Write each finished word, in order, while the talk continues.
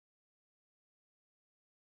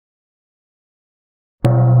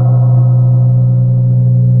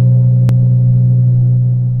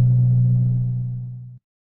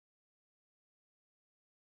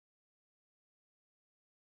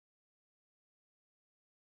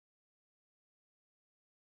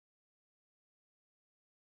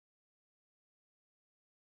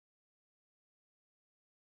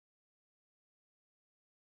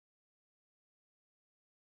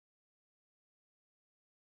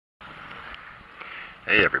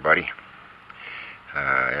Hey everybody,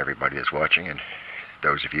 everybody that's watching and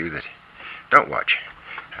those of you that don't watch.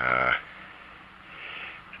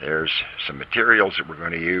 There's some materials that we're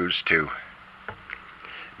going to use to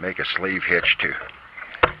make a sleeve hitch to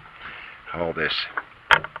haul this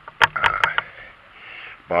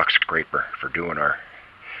box scraper for doing our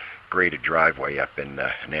graded driveway up in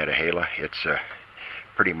Nantahala. It's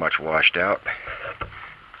pretty much washed out.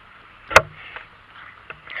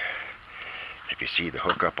 If you see the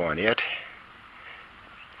hookup on it,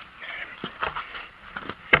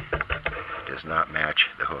 does not match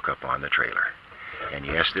the hookup on the trailer. And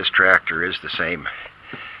yes, this tractor is the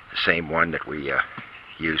same one that we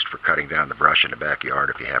used for cutting down the brush in the backyard,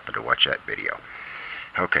 if you happen to watch that video.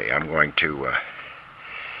 Okay, I'm going to,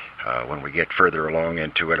 when we get further along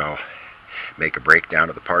into it, I'll make a breakdown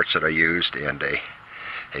of the parts that I used and a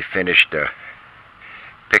finished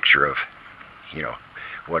picture of, you know,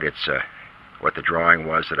 what the drawing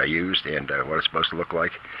was that I used and what it's supposed to look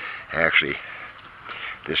like. Actually,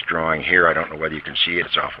 this drawing here, I don't know whether you can see it,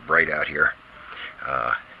 it's awful bright out here,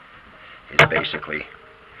 is basically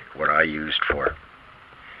what I used for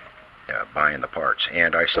buying the parts.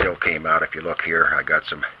 And I still came out, if you look here, I got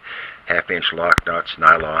some 1/2-inch lock nuts,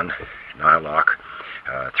 nylon, nylock,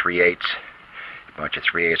 3/8, a bunch of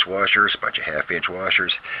 3/8 washers, a bunch of 1/2-inch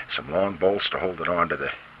washers, some long bolts to hold it on to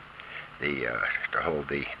to hold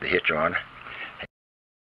the hitch on.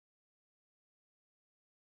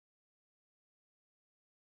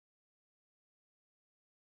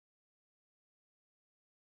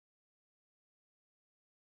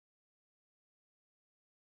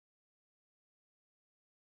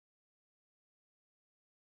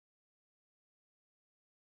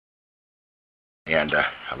 And a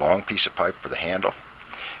long piece of pipe for the handle,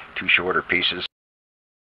 2 shorter pieces.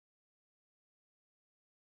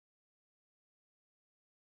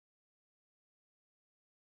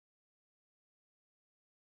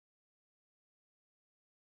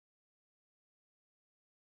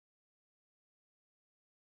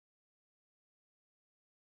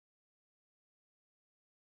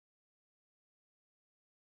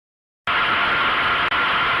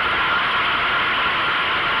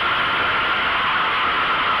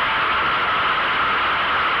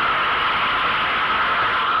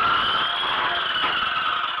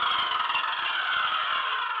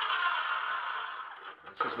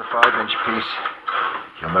 This is the 5-inch piece.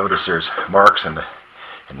 You'll notice there's marks in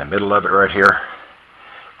the middle of it right here.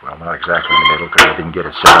 Well, not exactly in the middle because I didn't get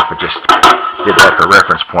it set up. I just did that for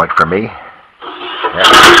reference point for me.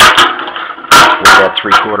 That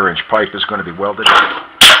 3/4-inch pipe is going to be welded.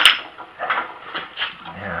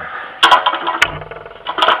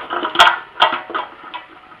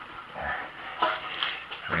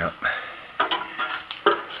 Well,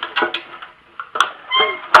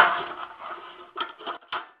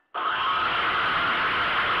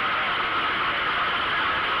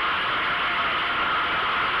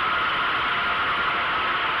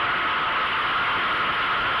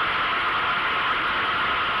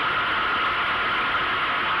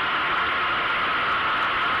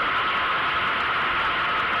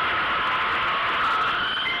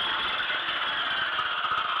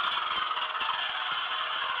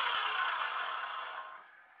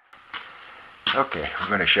 okay, we're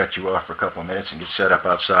going to shut you off for a couple of minutes and get set up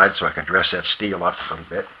outside so I can dress that steel up a little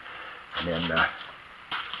bit. And then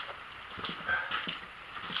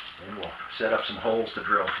we'll set up some holes to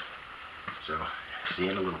drill. So, see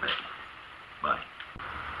you in a little bit. Bye.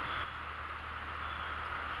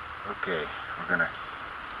 Okay, we're going to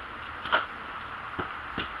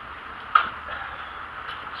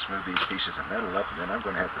smooth these pieces of metal up, and then I'm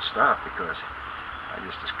going to have to stop because I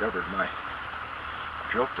just discovered my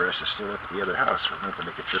drill press is still up at the other house. We're going to have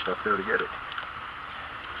to make a trip up there to get it.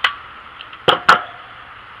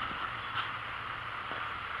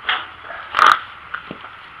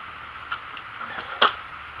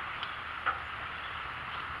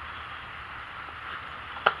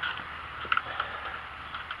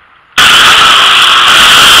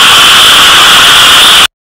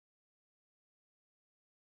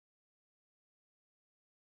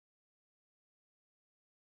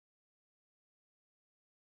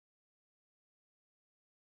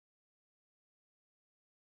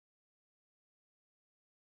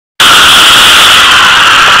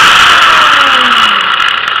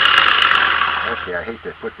 Okay, I hate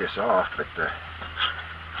to put this off, but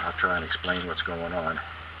I'll try and explain what's going on.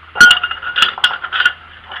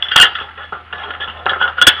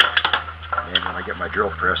 And when I get my drill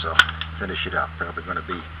press, I'll finish it up. Probably going to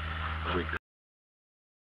be a week.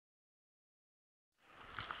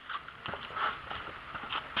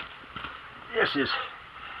 This is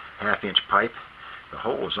 1/2-inch pipe, The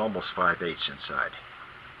hole is almost 5/8 inside.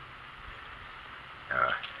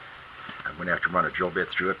 I'm going to have to run a drill bit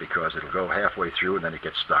through it because it'll go halfway through and then it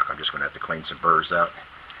gets stuck. I'm just going to have to clean some burrs out,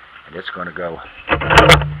 and it's going to go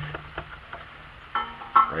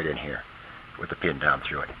right in here with the pin down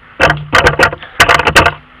through it.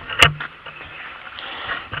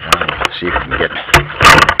 Let's see if we can get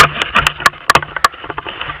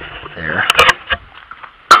there.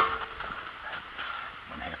 I'm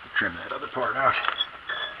going to have to trim that other part out.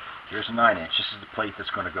 Here's a 9-inch. This is the plate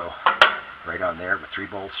that's going to go right on there with 3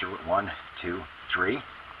 bolts through it. 1, 2, 3.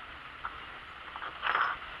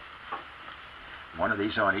 One of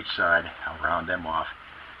these on each side. I'll round them off.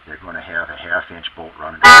 They're going to have a 1/2-inch bolt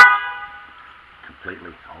running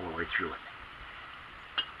completely all the way through it.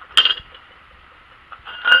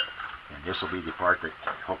 And this will be the part that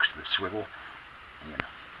hooks to the swivel and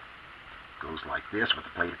goes like this with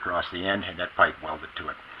the plate across the end and that pipe welded to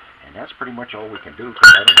it. And that's pretty much all we can do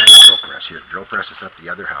because I don't have a drill press here. The drill press is up the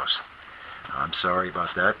other house. I'm sorry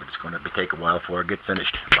about that, but it's going to take a while before I get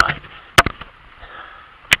finished. Bye.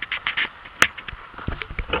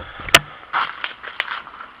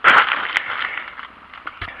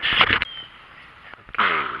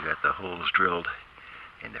 Okay, we got the holes drilled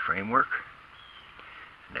in the framework.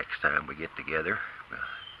 Next time we get together,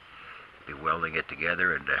 we'll be welding it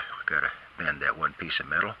together, and we've got to bend that one piece of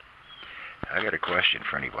metal. I got a question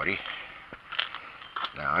for anybody.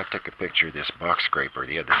 Now, I took a picture of this box scraper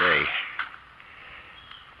the other day.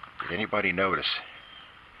 Did anybody notice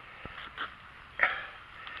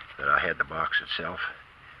that I had the box itself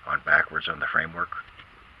on backwards on the framework?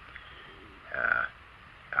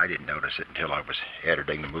 I didn't notice it until I was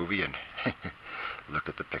editing the movie and looked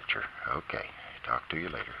at the picture. Okay, talk to you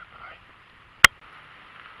later. Bye.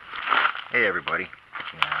 Hey everybody,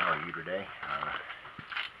 how are you today?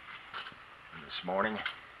 This morning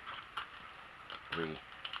we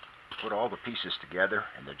put all the pieces together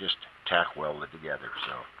and they're just tack welded together,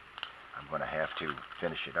 so I'm going to have to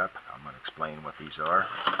finish it up. I'm going to explain what these are.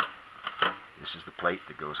 This is the plate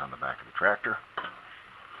that goes on the back of the tractor.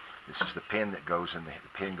 This is the pin that goes in the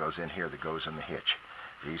pin goes in here that goes in the hitch.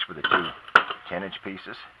 These were the 2 10-inch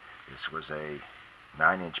pieces. This was a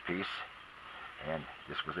 9-inch piece, and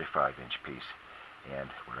this was a 5-inch piece.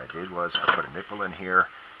 And what I did was I put a nickel in here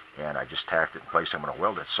and I just tacked it in place. I'm going to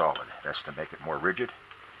weld it solid. That's to make it more rigid.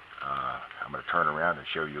 I'm going to turn around and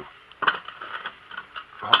show you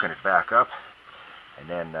hooking it back up, and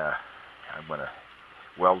then I'm going to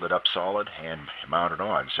weld it up solid and mount it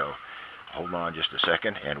on. So hold on just a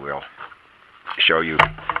second and we'll show you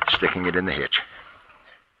sticking it in the hitch.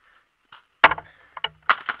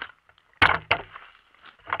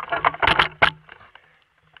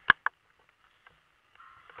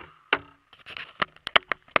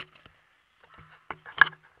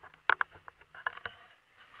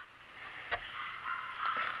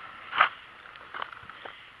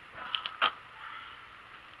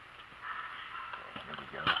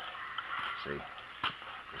 See,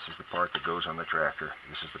 this is the part that goes on the tractor.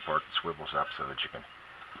 This is the part that swivels up so that you can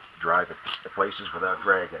drive it to places without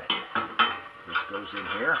dragging it. This goes in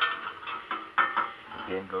here. The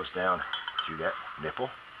pin goes down through that nipple.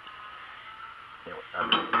 A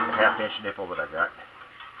 1/2-inch nipple that I got.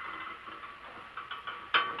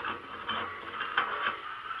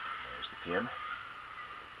 There's the pin. And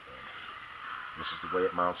this is the way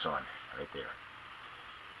it mounts on, right there.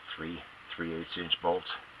 3 3/8-inch bolts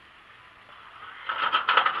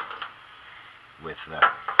with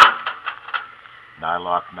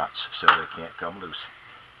nylock nuts so they can't come loose,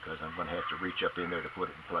 because I'm going to have to reach up in there to put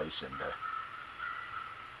it in place. And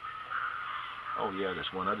oh yeah,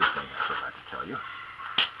 there's one other thing I forgot to tell you.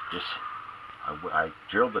 This I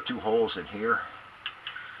drilled the 2 holes in here,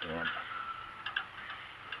 and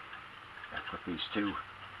I put these two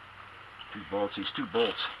bolts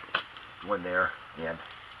go in there and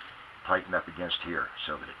tighten up against here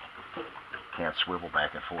so that it can't swivel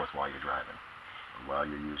back and forth while you're driving or while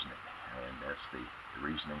you're using it. And that's the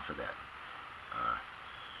reasoning for that.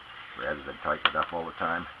 Rather than tighten it up all the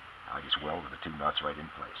time, I just welded the 2 nuts right in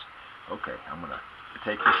place. Okay, I'm going to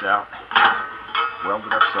take this out, weld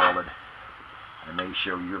it up solid. I may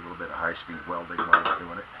show you a little bit of high-speed welding while we're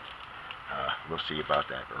doing it. We'll see about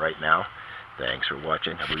that. But right now, thanks for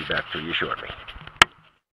watching. I'll be back to you shortly.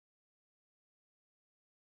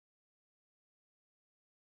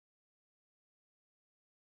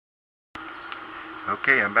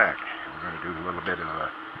 Okay, I'm back. We're going to do a little bit of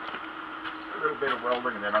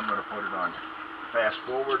welding, and then I'm going to put it on fast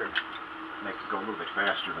forward and make it go a little bit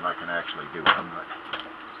faster than I can actually do.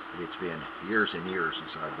 It's been years and years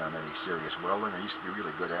since I've done any serious welding. I used to be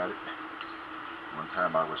really good at it. One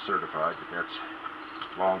time I was certified, but that's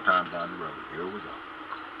long time down the road. Here we go.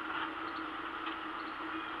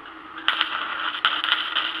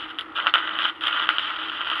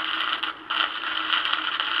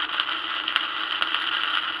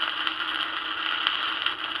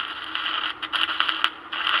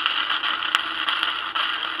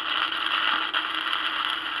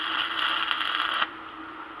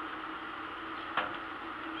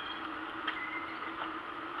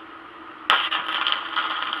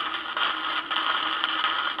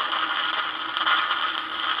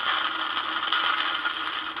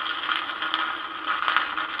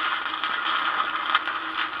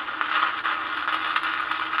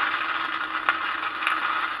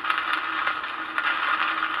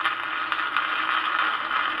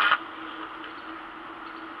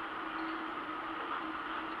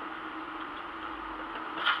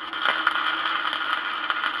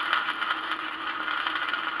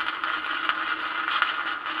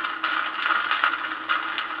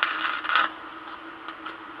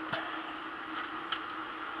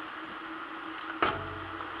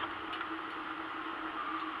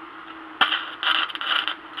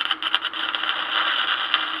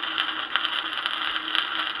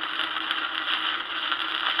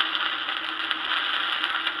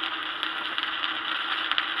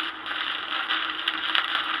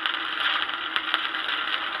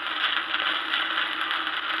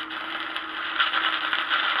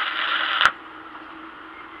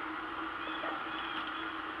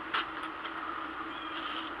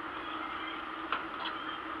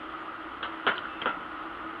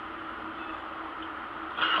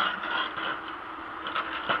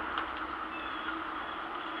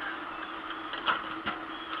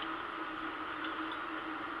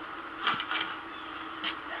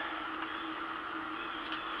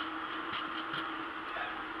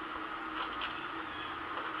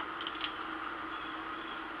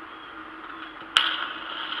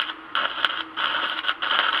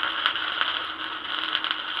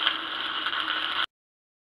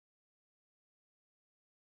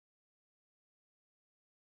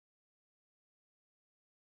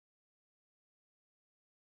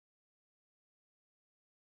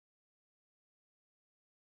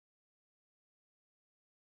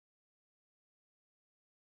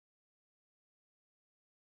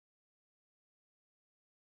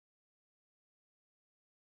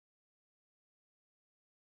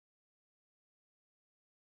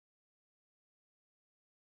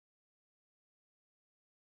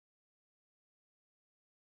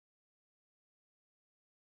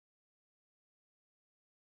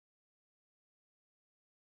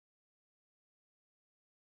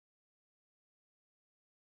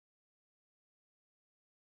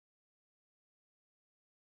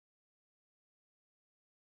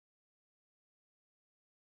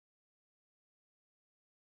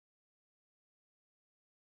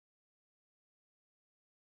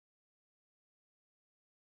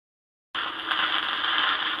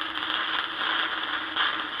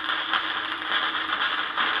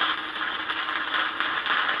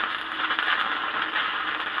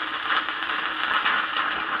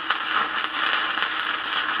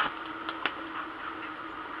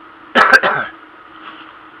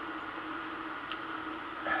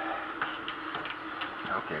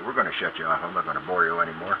 Okay, we're going to shut you off. I'm not going to bore you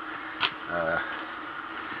anymore. What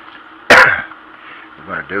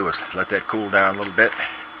we're going to do is let that cool down a little bit,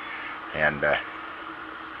 and then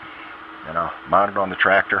I'll mount it on the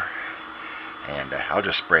tractor, and I'll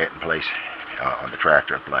just spray it in place on the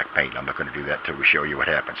tractor with black paint. I'm not going to do that until we show you what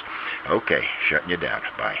happens. Okay, shutting you down.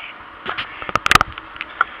 Bye.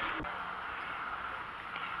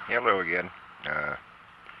 Hello again.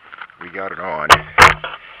 We got it on.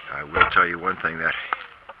 I will tell you one thing, that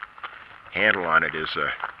handle on it is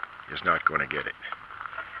not going to get it.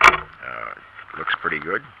 Looks pretty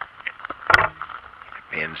good.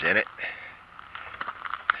 Pins in it.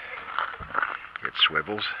 It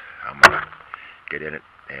swivels. I'm going to get in it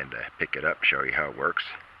and pick it up, show you how it works.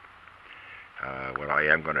 What I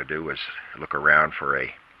am going to do is look around for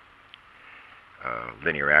a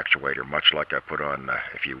linear actuator, much like I put on,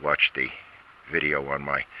 if you watch the video on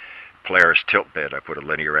my Polaris tilt bed, I put a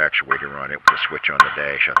linear actuator on it with a switch on the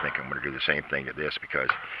dash. I think I'm going to do the same thing to this, because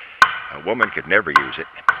a woman could never use it.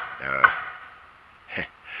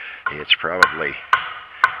 It's probably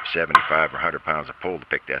 75 or 100 pounds of pull to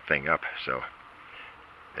pick that thing up. So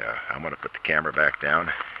I'm going to put the camera back down,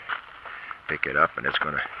 pick it up, and it's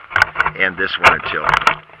going to end this one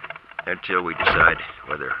until we decide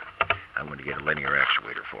whether I'm going to get a linear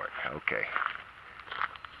actuator for it. Okay.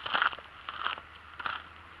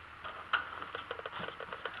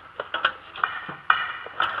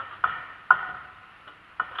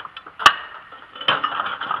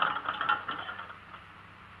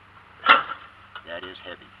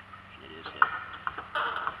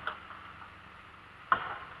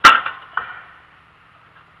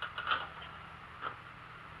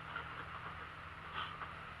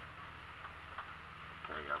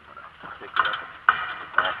 pick it up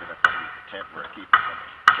and back it up underneath the tent where I keep it. I'm going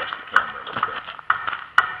to adjust the camera a little bit.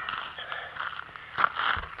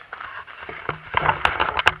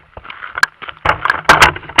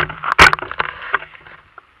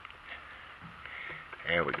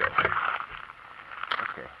 There we go.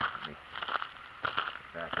 Okay, let me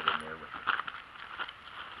back it in there with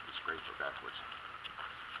the scraper backwards.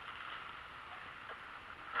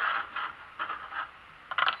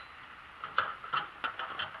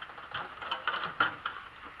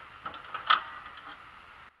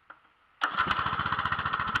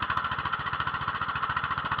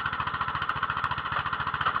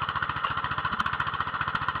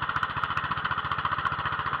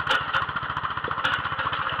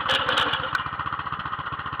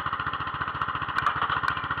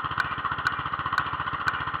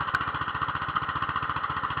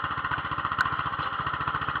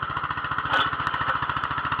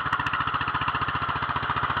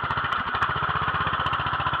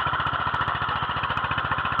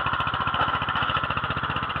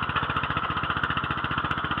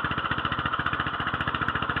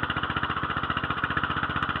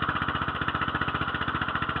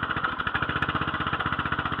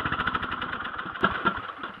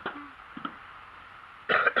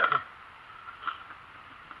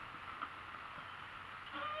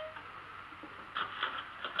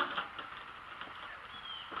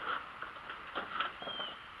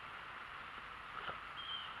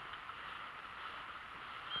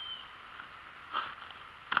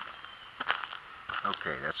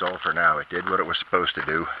 Okay, that's all for now. It did what it was supposed to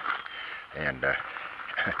do, and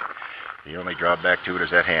the only drawback to it is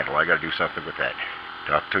that handle. I got to do something with that.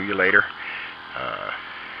 Talk to you later.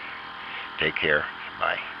 Take care.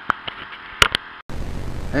 Bye.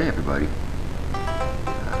 Hey everybody.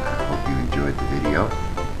 I hope you enjoyed the video.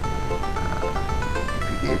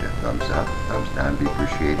 If you did, a thumbs up, thumbs down would be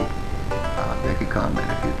appreciated. Make a comment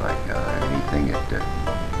if you'd like. Anything that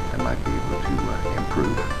I might be able to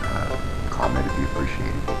improve. Comment if you appreciate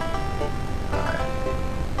it.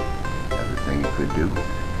 Another thing you could do,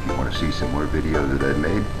 if you want to see some more videos that I've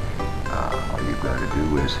made, all you've got to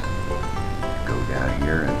do is go down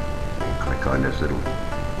here and click on this little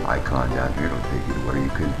icon down here. It'll take you to where you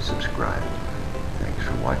can subscribe. Thanks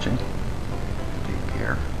for watching. Take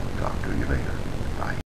care. Talk to you later. Bye.